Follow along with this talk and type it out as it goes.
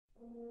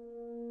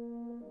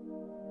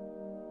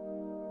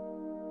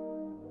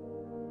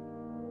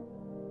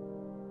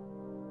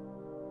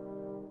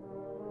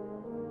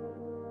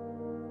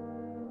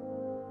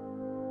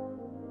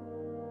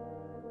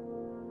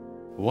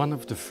One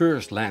of the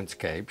first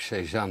landscapes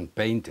Cezanne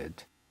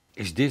painted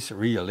is this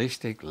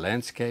realistic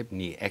landscape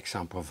near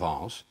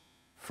Aix-en-Provence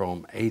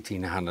from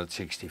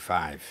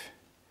 1865.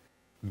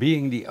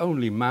 Being the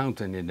only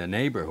mountain in the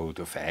neighborhood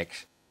of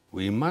Aix,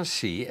 we must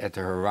see at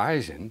the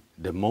horizon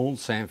the Mont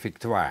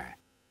Saint-Victoire.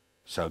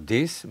 So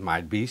this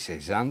might be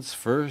Cezanne's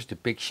first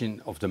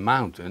depiction of the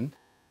mountain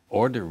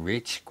or the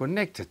ridge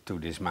connected to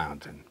this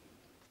mountain.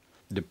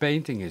 The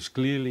painting is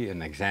clearly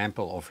an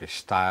example of his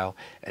style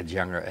at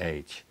younger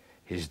age,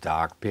 his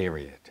dark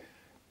period.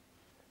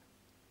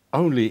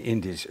 Only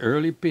in this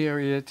early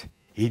period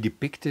he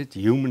depicted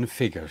human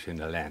figures in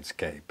the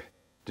landscape,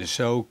 the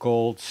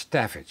so-called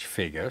stavage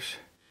figures,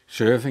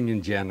 serving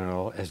in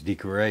general as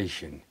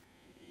decoration,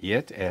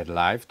 yet add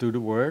life to the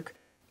work.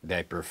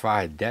 They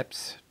provide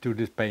depth to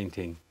the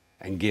painting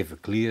and give a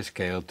clear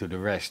scale to the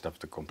rest of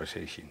the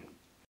composition.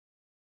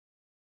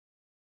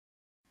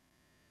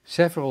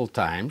 Several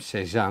times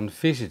Cezanne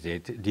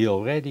visited the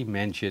already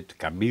mentioned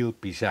Camille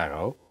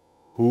Pissarro,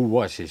 who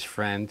was his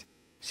friend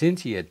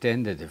since he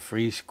attended a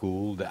free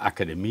school, the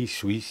Académie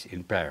Suisse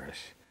in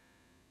Paris.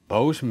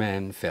 Both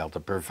men felt a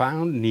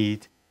profound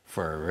need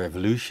for a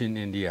revolution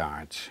in the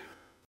arts.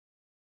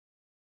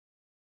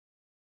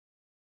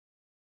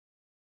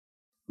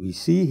 We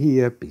see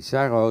here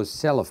Pissarro's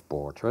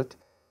self-portrait.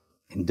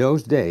 In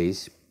those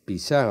days,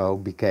 Pissarro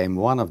became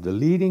one of the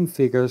leading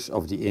figures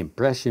of the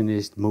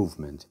Impressionist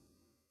movement.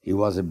 He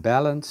was a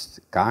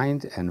balanced,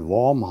 kind and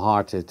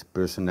warm-hearted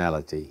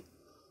personality.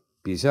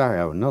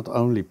 Pissarro not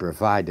only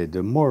provided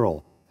the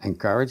moral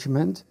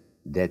encouragement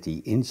that the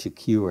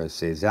insecure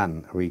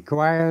Cezanne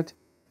required,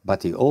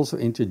 but he also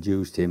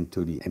introduced him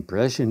to the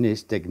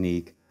Impressionist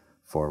technique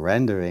for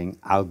rendering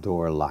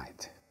outdoor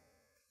light.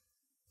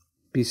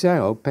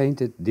 Pissarro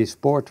painted this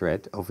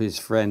portrait of his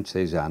friend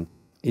Cezanne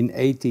in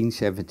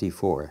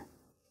 1874.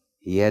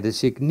 He had a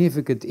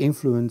significant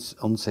influence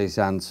on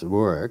Cezanne's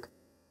work,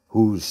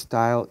 whose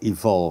style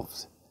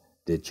evolved.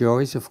 The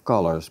choice of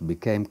colors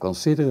became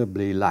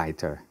considerably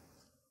lighter.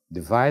 The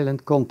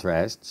violent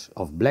contrasts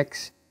of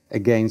blacks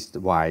against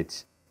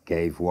whites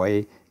gave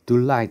way to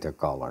lighter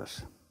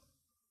colors.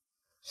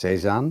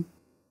 Cezanne,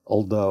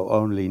 although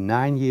only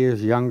 9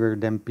 years younger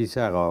than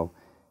Pissarro,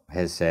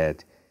 has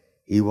said,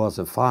 "He was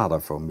a father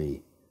for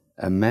me,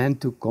 a man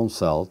to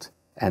consult,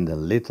 and a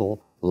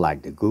little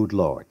like the good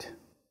Lord."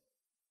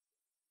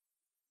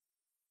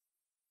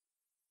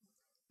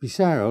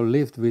 Pissarro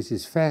lived with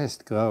his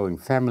fast-growing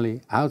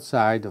family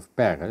outside of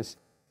Paris,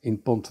 in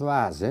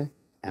Pontoise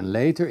and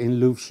later in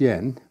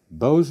Louvciennes,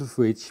 both of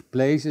which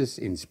places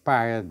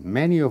inspired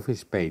many of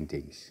his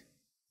paintings.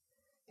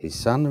 His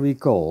son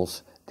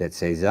recalls that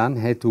Cezanne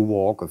had to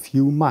walk a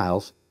few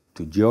miles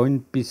to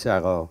join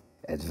Pissarro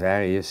at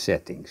various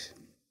settings.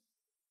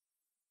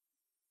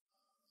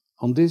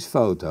 On this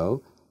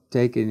photo,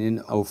 taken in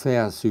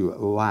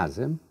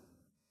Auvers-sur-Oise,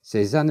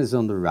 Cezanne is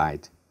on the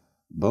right,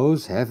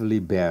 both heavily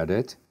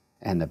bearded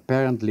and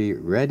apparently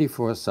ready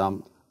for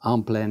some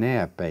en plein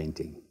air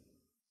painting.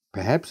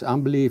 Perhaps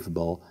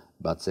unbelievable,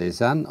 but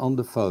Cezanne on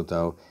the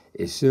photo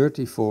is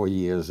 34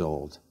 years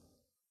old.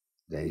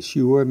 They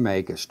sure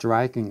make a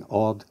striking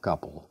odd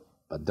couple,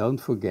 but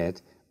don't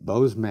forget,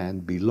 both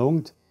men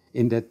belonged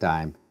in that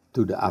time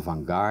to the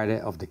avant-garde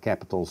of the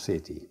capital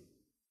city.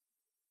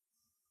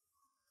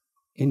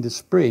 In the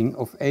spring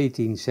of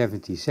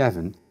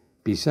 1877,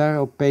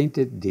 Pissarro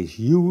painted this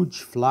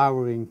huge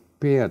flowering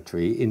pear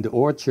tree in the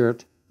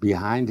orchard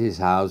behind his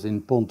house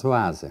in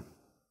Pontoise,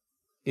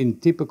 in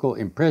typical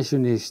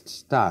Impressionist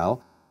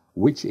style,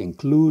 which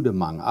include,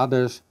 among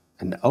others,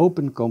 an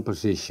open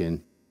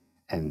composition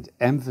and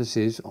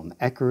emphasis on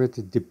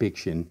accurate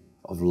depiction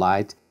of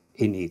light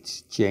in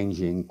its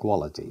changing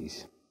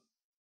qualities.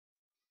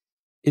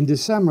 In the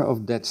summer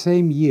of that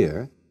same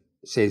year,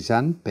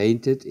 Cezanne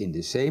painted in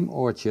the same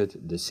orchard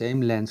the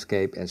same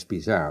landscape as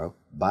Pissarro,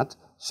 but,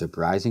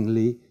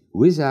 surprisingly,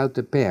 without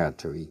the pear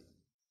tree.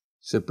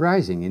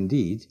 Surprising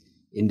indeed,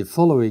 in the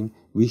following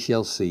we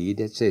shall see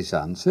that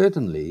Cezanne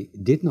certainly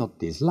did not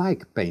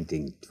dislike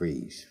painting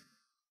trees.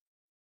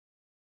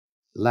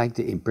 Like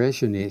the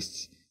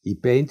Impressionists, he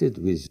painted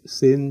with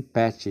thin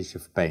patches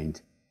of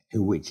paint,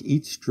 in which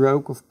each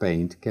stroke of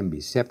paint can be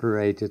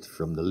separated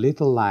from the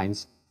little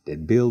lines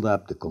that build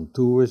up the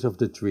contours of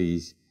the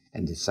trees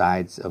and the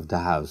sides of the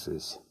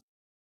houses.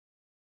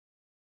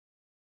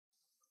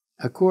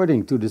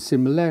 According to the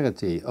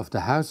similarity of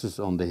the houses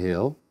on the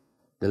hill,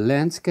 the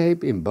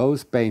landscape in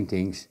both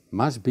paintings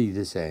must be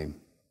the same.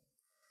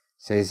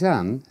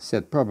 Cezanne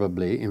sat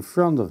probably in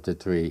front of the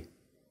tree.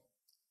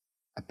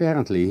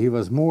 Apparently he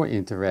was more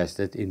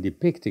interested in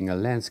depicting a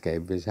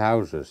landscape with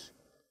houses.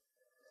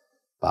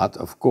 But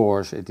of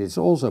course it is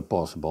also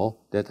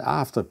possible that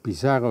after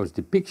Pissarro's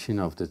depiction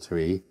of the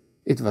tree,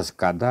 it was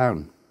cut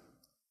down.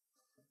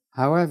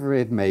 However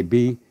it may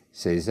be,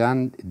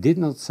 Cezanne did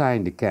not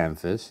sign the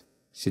canvas,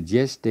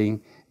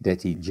 suggesting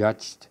that he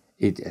judged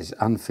it as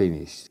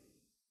unfinished.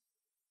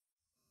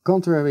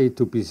 Contrary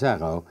to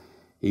Pissarro,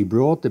 he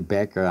brought the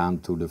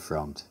background to the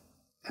front,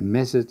 a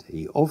method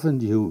he often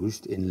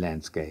used in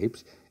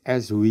landscapes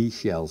as we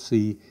shall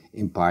see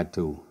in part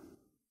 2.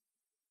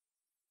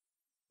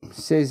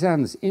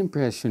 Cézanne's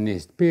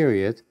Impressionist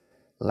period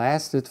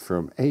lasted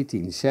from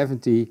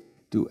 1870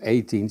 to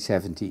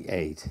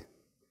 1878.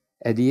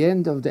 At the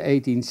end of the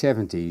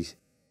 1870s,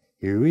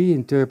 he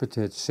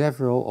reinterpreted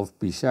several of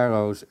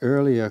Pissarro's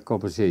earlier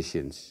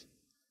compositions.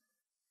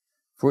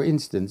 For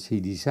instance, he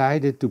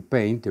decided to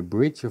paint the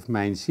bridge of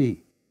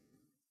Maincy.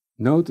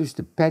 Notice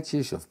the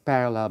patches of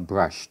parallel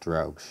brush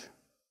strokes.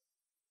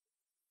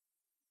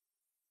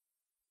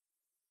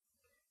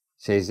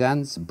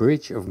 Cézanne's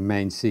Bridge of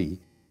Maincy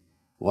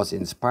was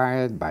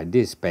inspired by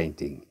this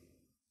painting,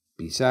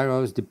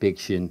 Pissarro's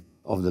depiction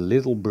of the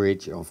little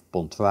bridge of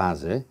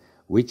Pontoise,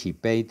 which he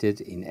painted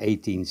in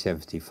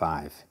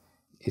 1875.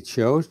 It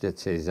shows that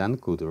Cézanne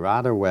could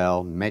rather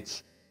well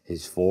match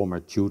his former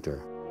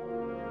tutor.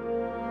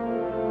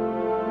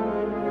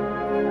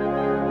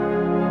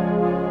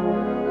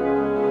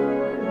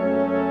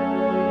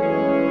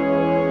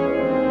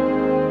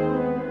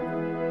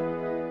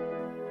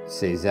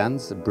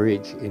 Cézanne's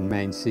bridge in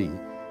Maincy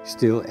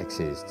still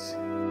exists.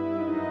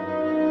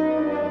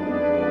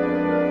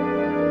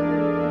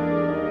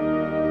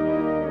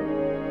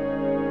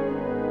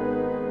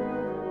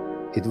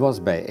 It was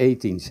by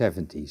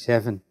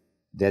 1877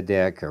 that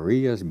their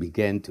careers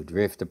began to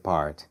drift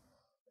apart.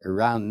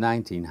 Around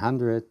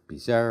 1900,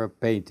 Pissarro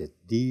painted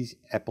these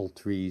apple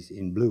trees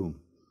in bloom,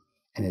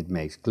 and it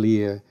makes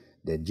clear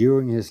that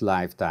during his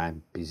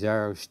lifetime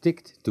Pissarro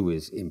stuck to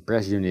his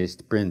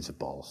Impressionist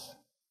principles.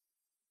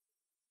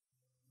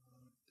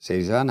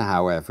 Cezanne,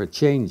 however,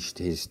 changed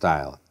his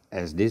style,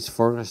 as this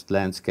forest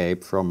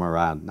landscape from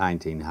around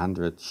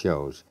 1900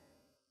 shows.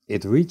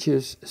 It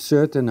reaches a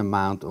certain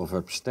amount of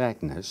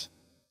abstractness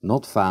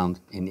not found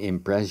in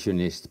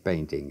Impressionist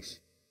paintings.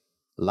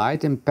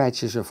 Light and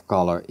patches of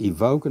color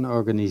evoke an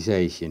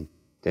organization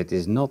that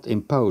is not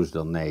imposed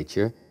on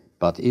nature,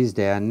 but is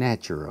there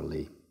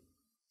naturally.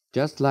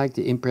 Just like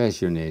the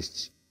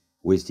Impressionists,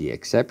 with the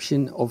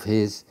exception of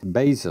his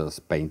Bezos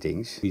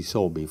paintings we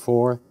saw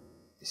before,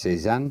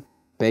 Cezanne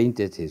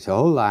painted his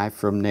whole life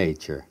from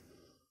nature.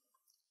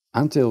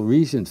 Until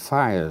recent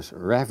fires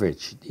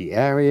ravaged the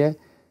area,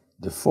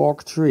 the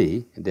forked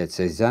tree that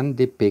Cezanne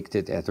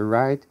depicted at the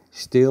right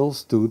still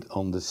stood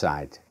on the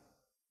site.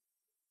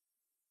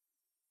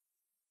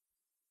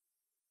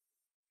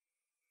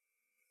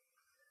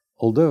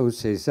 Although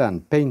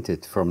Cezanne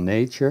painted from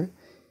nature,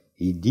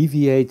 he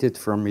deviated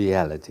from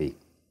reality.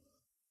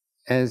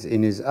 As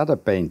in his other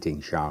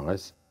painting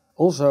genres,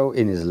 also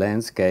in his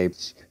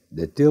landscapes,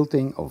 the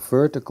tilting of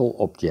vertical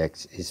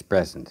objects is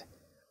present.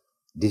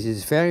 This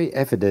is very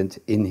evident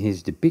in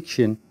his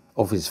depiction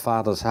of his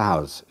father's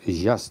house,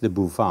 Jas de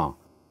Bouffant.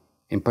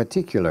 In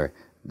particular,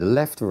 the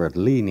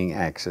leftward-leaning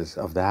axis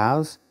of the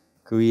house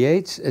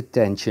creates a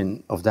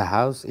tension of the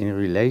house in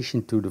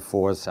relation to the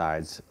four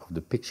sides of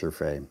the picture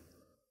frame.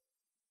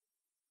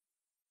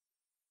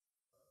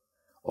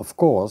 Of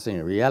course,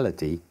 in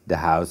reality, the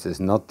house is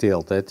not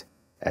tilted,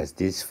 as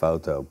this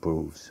photo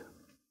proves.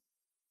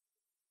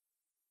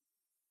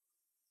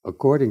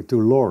 According to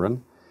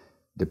Lauren,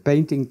 the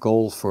painting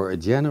calls for a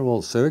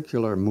general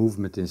circular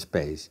movement in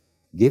space,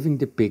 giving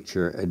the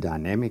picture a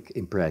dynamic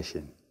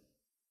impression.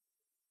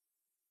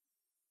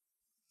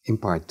 In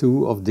part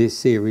 2 of this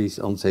series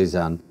on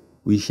Cezanne,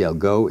 we shall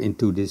go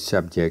into this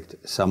subject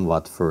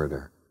somewhat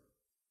further.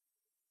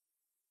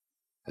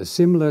 A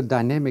similar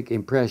dynamic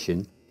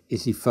impression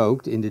is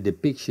evoked in the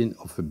depiction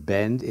of a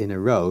bend in a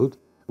road,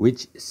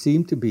 which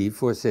seemed to be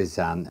for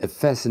Cezanne a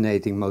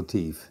fascinating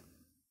motif.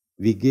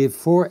 We give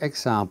 4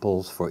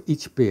 examples for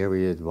each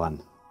period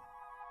one.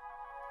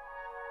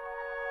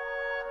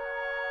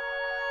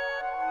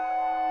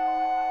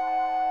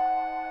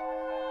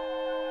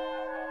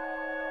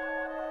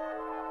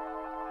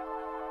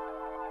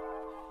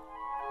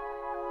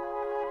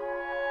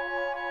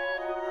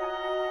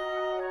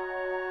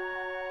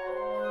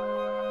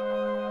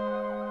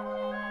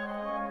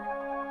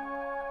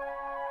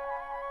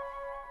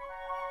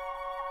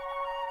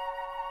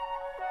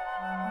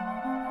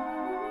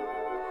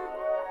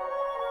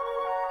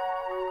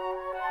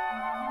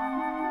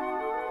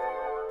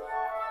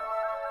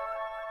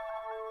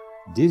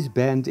 This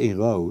bend in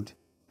road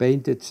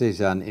painted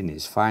Cezanne in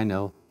his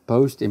final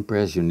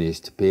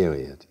post-impressionist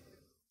period.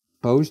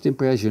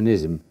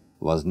 Post-impressionism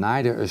was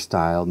neither a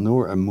style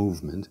nor a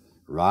movement,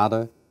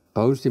 rather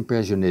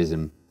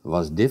post-impressionism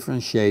was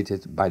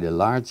differentiated by the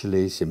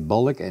largely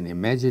symbolic and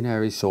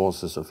imaginary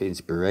sources of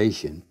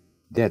inspiration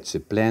that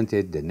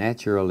supplanted the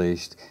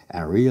naturalist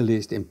and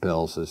realist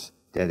impulses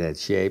that had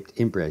shaped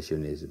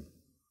Impressionism.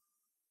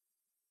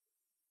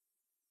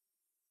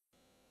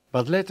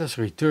 But let us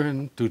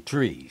return to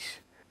trees.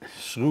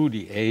 Through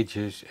the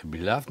ages, a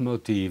beloved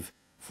motif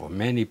for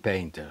many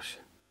painters.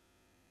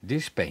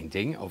 This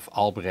painting of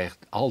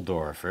Albrecht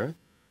Alldorfer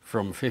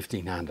from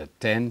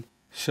 1510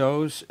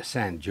 shows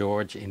St.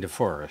 George in the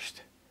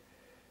forest.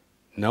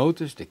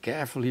 Notice the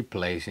carefully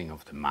placing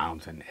of the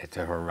mountain at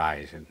the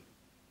horizon.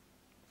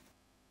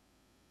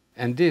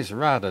 And this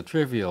rather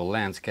trivial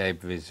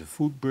landscape with a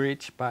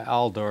footbridge by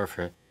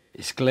Alldorfer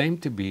is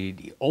claimed to be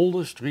the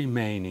oldest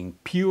remaining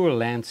pure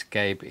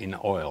landscape in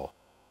oil.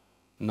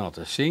 Not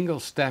a single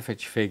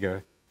stavage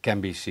figure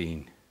can be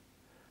seen.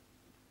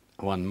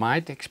 One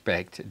might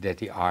expect that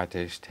the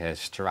artist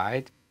has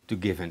tried to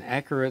give an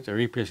accurate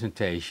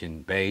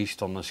representation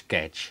based on a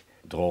sketch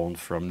drawn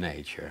from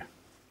nature.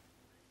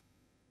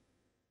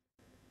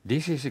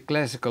 This is a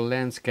classical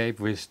landscape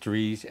with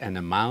trees and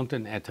a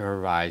mountain at the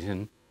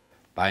horizon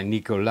by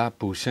Nicolas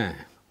Poussin,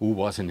 who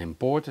was an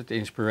important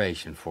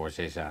inspiration for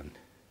Cezanne.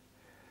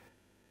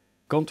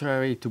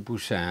 Contrary to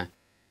Poussin,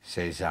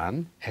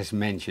 Cezanne, as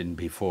mentioned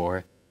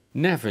before,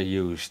 never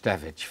used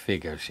stavage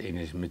figures in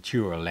his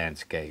mature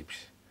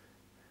landscapes.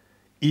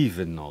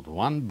 Even not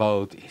one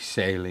boat is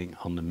sailing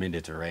on the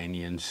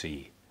Mediterranean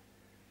Sea.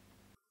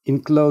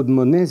 In Claude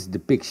Monet's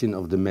depiction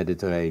of the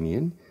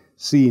Mediterranean,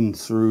 seen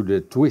through the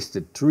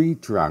twisted tree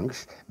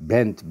trunks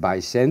bent by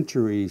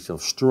centuries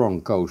of strong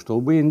coastal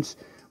winds,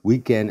 we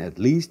can at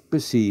least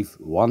perceive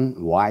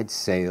one white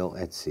sail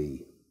at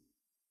sea.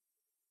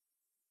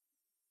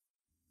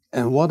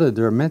 And what a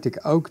dramatic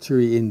oak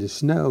tree in the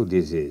snow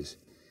this is!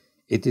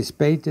 It is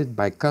painted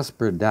by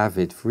Caspar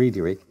David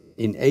Friedrich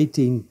in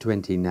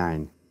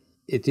 1829.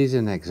 It is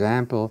an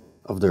example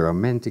of the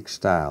Romantic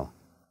style.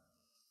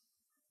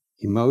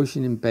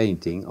 Emotion in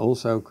painting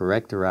also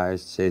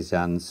characterized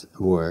Cezanne's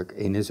work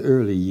in his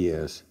early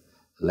years.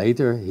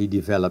 Later he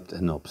developed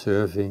an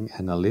observing,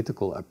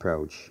 analytical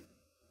approach.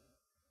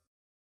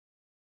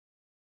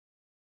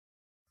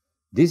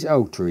 This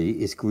oak tree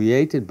is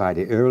created by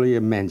the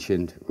earlier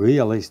mentioned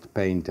realist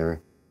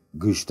painter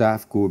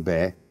Gustave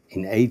Courbet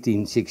in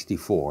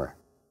 1864.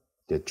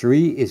 The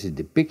tree is a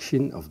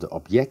depiction of the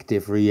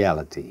objective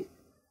reality,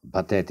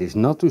 but that is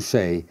not to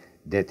say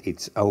that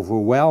its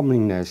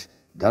overwhelmingness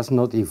does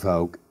not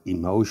evoke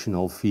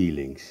emotional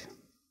feelings.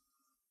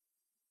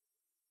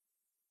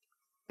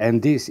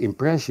 And this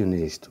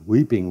impressionist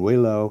weeping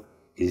willow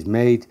is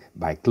made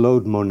by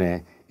Claude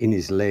Monet in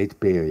his late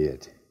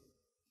period.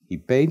 He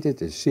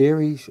painted a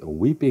series of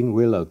weeping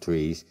willow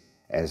trees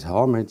as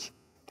homage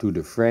to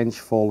the French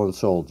fallen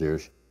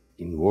soldiers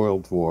in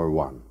World War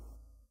I.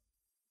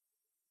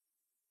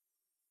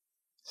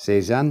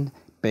 Cezanne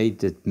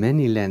painted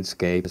many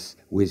landscapes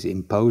with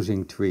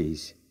imposing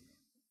trees.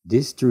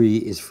 This tree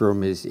is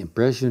from his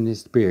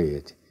Impressionist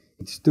period.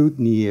 It stood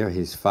near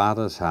his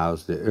father's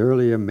house, the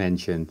earlier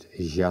mentioned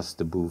Jas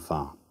de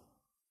Bouffant.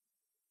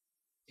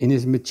 In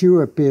his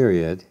mature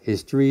period,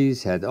 his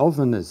trees had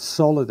often a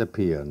solid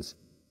appearance.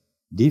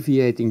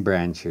 Deviating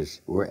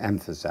branches were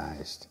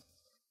emphasized.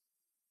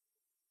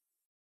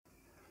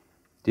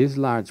 This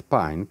large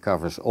pine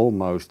covers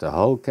almost the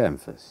whole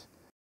canvas,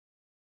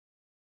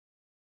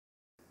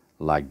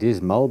 like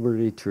this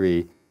mulberry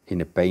tree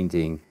in a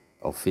painting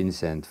of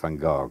Vincent van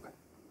Gogh.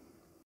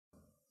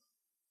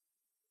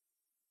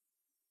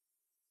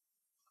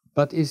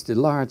 But is the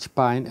large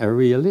pine a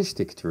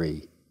realistic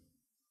tree?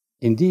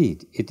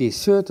 Indeed, it is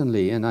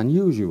certainly an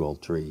unusual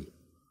tree.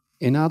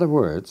 In other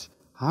words,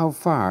 how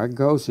far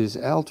goes his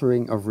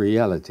altering of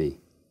reality?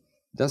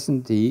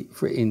 Doesn't he,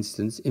 for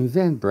instance,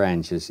 invent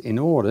branches in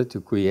order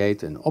to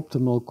create an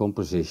optimal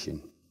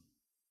composition?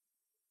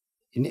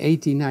 In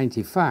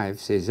 1895,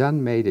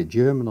 Cezanne made a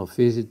Germinal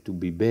visit to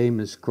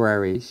Bibemus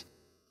quarries,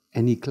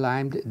 and he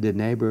climbed the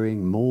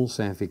neighboring Mont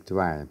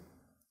Saint-Victoire.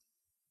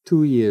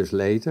 2 years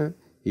later,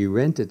 he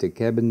rented a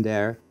cabin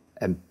there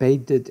and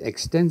painted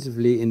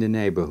extensively in the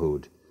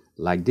neighborhood,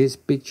 like this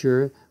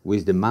picture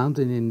with the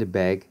mountain in the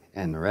back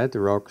and red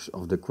rocks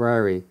of the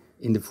quarry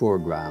in the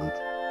foreground.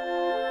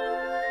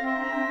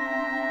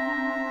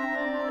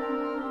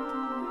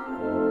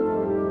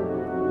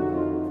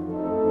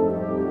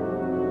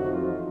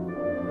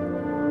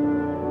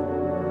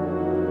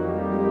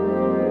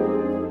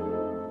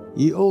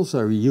 He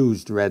also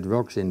used red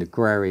rocks in the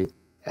quarry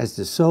as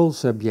the sole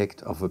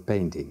subject of a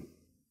painting.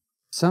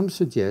 Some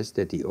suggest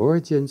that the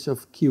origins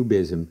of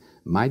Cubism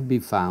might be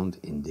found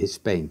in this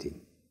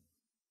painting.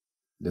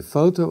 The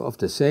photo of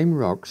the same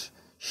rocks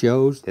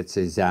shows that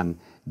Cezanne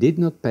did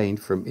not paint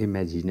from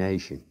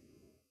imagination.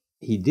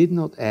 He did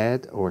not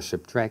add or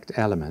subtract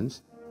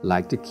elements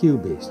like the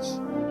Cubists.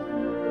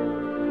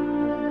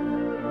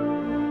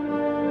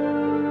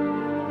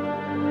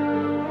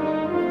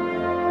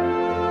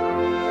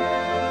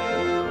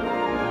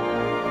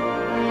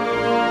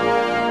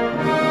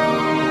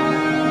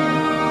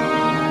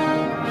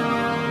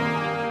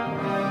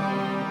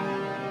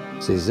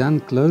 Cezanne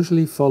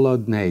closely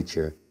followed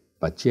nature,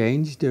 but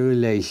changed the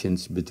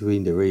relations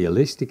between the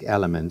realistic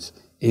elements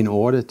in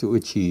order to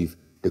achieve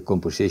the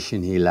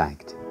composition he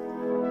liked.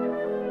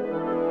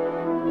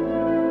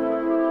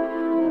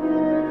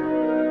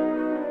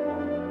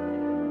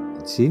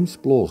 It seems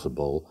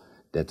plausible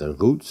that the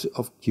roots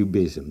of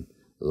Cubism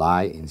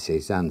lie in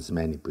Cezanne's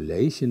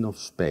manipulation of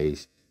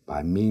space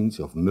by means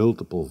of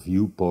multiple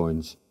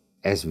viewpoints,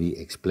 as we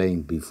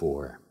explained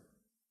before.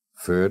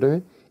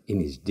 Further, in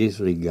his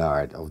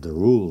disregard of the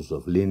rules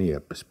of linear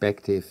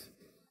perspective,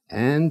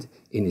 and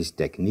in his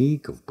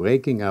technique of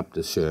breaking up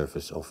the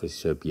surface of his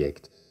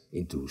subject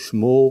into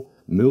small,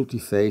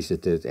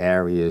 multifaceted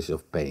areas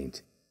of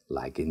paint,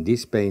 like in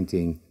this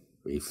painting,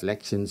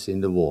 Reflections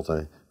in the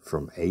Water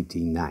from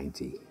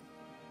 1890.